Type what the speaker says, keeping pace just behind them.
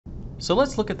So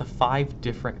let's look at the 5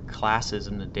 different classes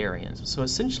of cnidarians. So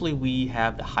essentially we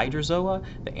have the Hydrozoa,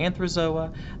 the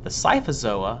Anthrozoa, the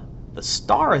Scyphozoa, the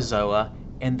Staurozoa,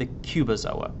 and the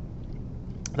Cubozoa.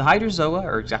 The Hydrozoa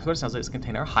are exactly what it sounds like. It's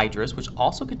contain our hydras, which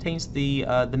also contains the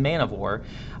manivore,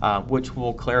 which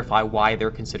will clarify why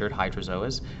they're considered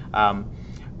hydrozoas.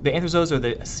 The Anthrozoas are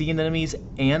the sea anemones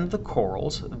and the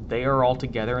corals. They are all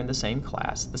together in the same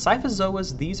class. The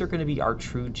Scyphozoas, these are going to be our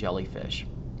true jellyfish.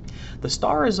 The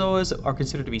Staurozoas are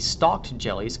considered to be stalked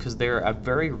jellies because they're a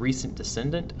very recent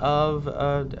descendant of,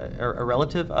 or a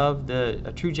relative of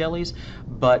the true jellies,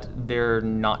 but they're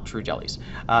not true jellies.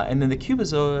 And then the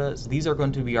Cubozoas, these are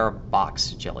going to be our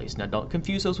box jellies. Now don't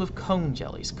confuse those with cone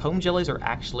jellies. Cone jellies are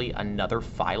actually another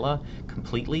phyla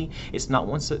completely. It's not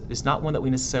one that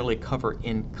we necessarily cover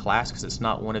in class because it's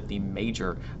not one of the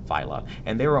major phyla,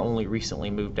 and they were only recently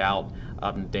moved out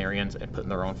of cnidarians and put in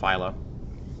their own phyla.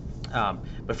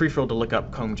 But free for all to look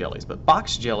up comb jellies. But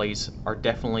box jellies are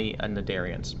definitely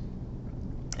cnidarians,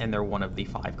 and they're one of the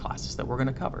 5 classes that we're going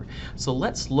to cover. So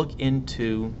let's look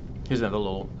into, here's another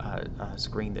little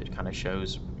screen that kind of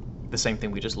shows the same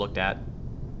thing we just looked at,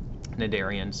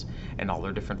 cnidarians and all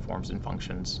their different forms and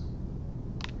functions.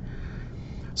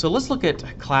 So let's look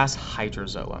at class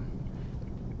Hydrozoa.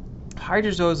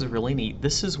 Hydrozoa is really neat.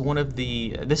 This is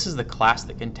the class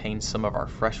that contains some of our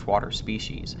freshwater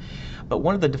species. But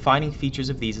one of the defining features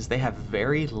of these is they have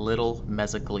very little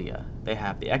mesoglia. They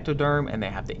have the ectoderm and they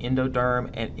have the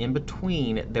endoderm, and in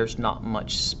between there's not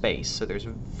much space. So there's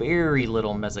very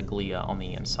little mesoglia on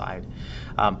the inside.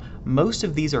 Most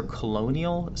of these are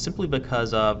colonial simply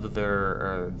because of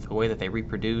the way that they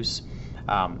reproduce.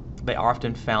 They are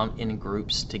often found in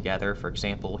groups together. For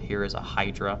example, here is a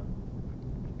hydra.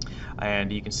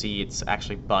 And you can see it's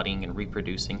actually budding and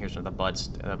reproducing. Here's one of the buds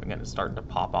starting to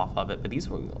pop off of it. But these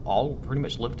will all pretty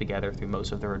much live together through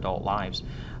most of their adult lives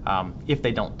if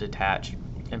they don't detach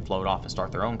and float off and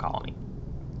start their own colony.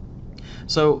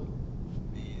 So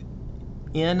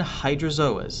in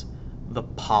Hydrozoas, the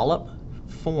polyp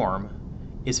form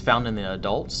is found in the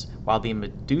adults, while the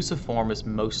medusa form is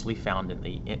mostly found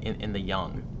in the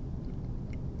young.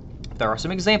 There are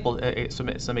some examples,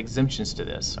 some exemptions to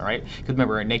this, all right? Because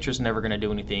remember, nature's never going to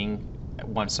do anything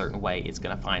one certain way. It's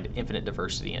going to find infinite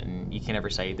diversity, and you can't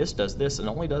ever say this does this and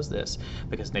only does this,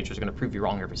 because nature's going to prove you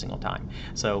wrong every single time.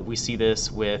 So we see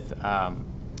this with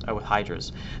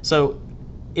hydras. So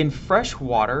in fresh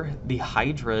water, the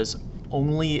hydras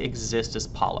only exist as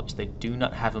polyps. They do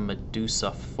not have a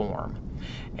medusa form,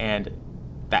 and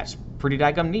that's pretty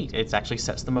daggum neat. It actually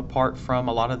sets them apart from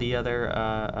a lot of the other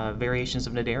variations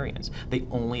of cnidarians. They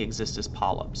only exist as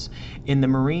polyps. In the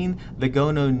marine, the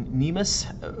Gononemus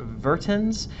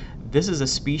vertens, this is a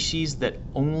species that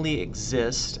only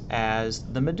exists as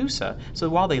the medusa. So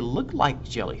while they look like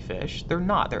jellyfish, they're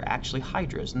not. They're actually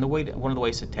hydras. And one of the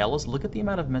ways to tell is look at the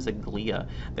amount of mesoglia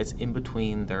that's in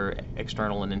between their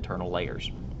external and internal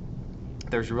layers.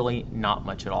 There's really not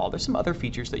much at all. There's some other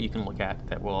features that you can look at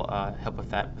that will help with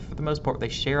that. But for the most part, they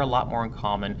share a lot more in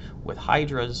common with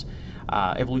hydras,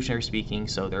 evolutionary speaking,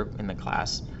 so they're in the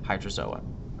class Hydrozoa.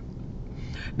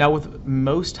 Now with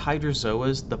most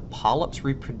hydrozoas, the polyps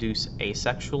reproduce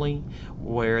asexually,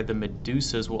 where the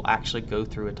medusas will actually go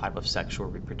through a type of sexual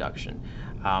reproduction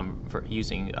for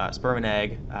using sperm and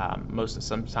egg.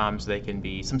 Sometimes they can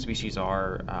be, some species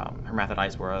are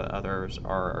hermaphrodized, where others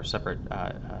are separate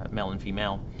male and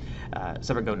female,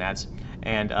 separate gonads.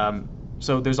 And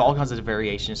so there's all kinds of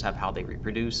variations of how they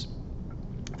reproduce.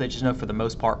 But just know for the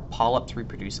most part, polyps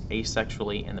reproduce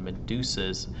asexually, and the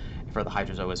medusas for the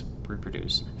hydrozoas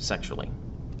reproduce sexually.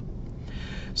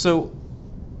 So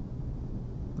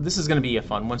this is going to be a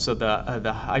fun one. So the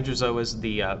hydrozoas,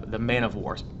 the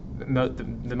manivores.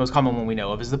 The most common one we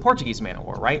know of is the Portuguese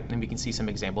manivore, right? And we can see some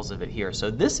examples of it here. So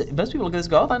this, most people look at this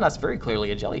and go, oh, that's very clearly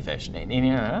a jellyfish. And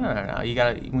no. You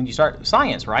gotta, when you start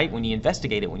science, right? When you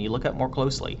investigate it, when you look up more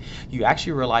closely, you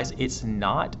actually realize it's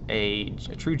not a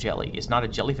true jelly. It's not a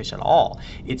jellyfish at all.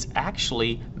 It's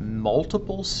actually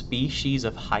multiple species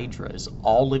of hydras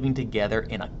all living together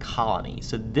in a colony.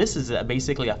 So this is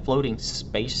basically a floating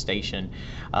space station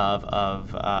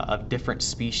of different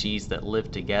species that live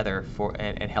together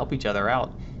and help each other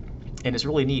out. And it's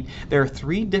really neat. There are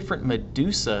 3 different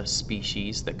medusa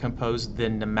species that compose the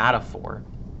nematophore.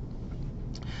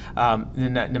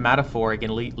 The nematophore,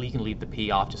 again, you can leave the P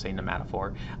off to say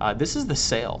nematophore. This is the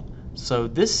sail. So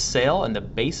this sail and the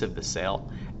base of the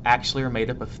sail actually are made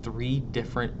up of 3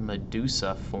 different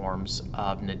medusa forms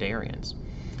of cnidarians,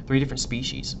 3 different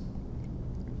species.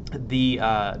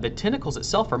 The tentacles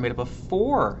itself are made up of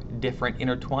 4 different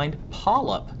intertwined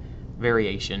polyp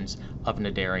variations of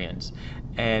cnidarians.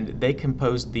 and they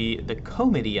compose the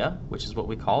comedia, which is what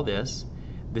we call this.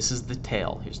 This is the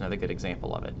tail. Here's another good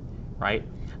example of it, right?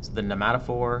 So the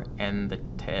nematophore and the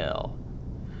tail.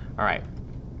 All right.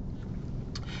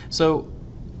 So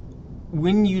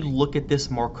when you look at this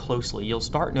more closely, you'll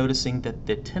start noticing that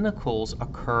the tentacles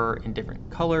occur in different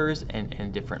colors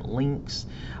and different lengths,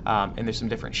 and there's some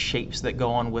different shapes that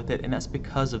go on with it, and that's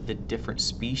because of the different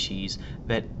species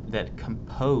that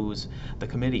compose the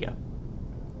Chlamydia.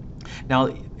 Now,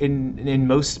 in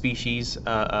most species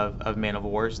of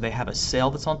manivores, they have a cell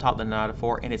that's on top of the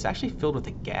cnidophore, and it's actually filled with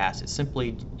a gas. It's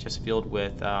simply just filled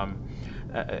with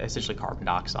essentially carbon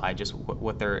dioxide, just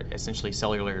what they're essentially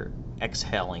cellular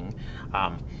exhaling.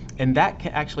 And that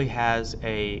actually has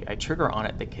a trigger on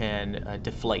it that can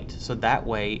deflate. So that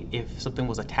way, if something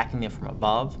was attacking them from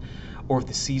above, or if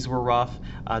the seas were rough,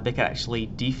 they could actually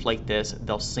deflate this,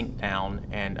 they'll sink down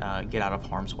and get out of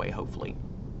harm's way, hopefully.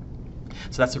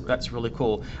 So that's really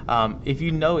cool. If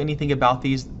you know anything about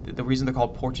these, the reason they're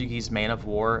called Portuguese man of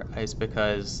war is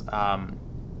because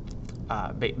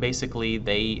basically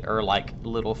they are like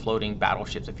little floating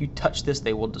battleships. If you touch this,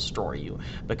 they will destroy you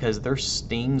because their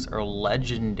stings are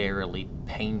legendarily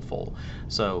painful.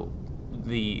 So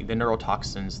the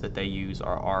neurotoxins that they use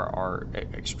are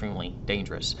extremely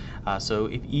dangerous. So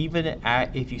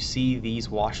if you see these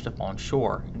washed up on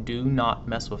shore, do not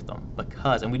mess with them,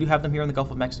 because, and we do have them here in the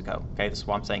Gulf of Mexico, okay, this is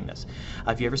why I'm saying this.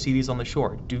 If you ever see these on the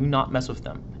shore, do not mess with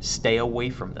them. Stay away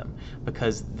from them,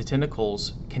 because the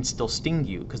tentacles can still sting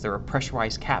you because they're a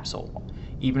pressurized capsule.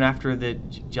 Even after the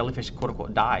jellyfish, quote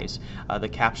unquote, dies, the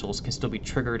capsules can still be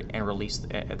triggered and release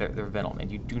their venom,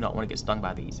 and you do not want to get stung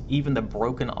by these. Even the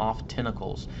broken off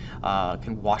tentacles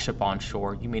can wash up on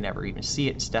shore. You may never even see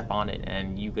it, step on it,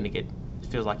 and you're going to it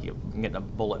feels like you're getting a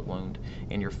bullet wound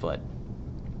in your foot.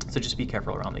 So just be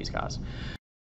careful around these guys.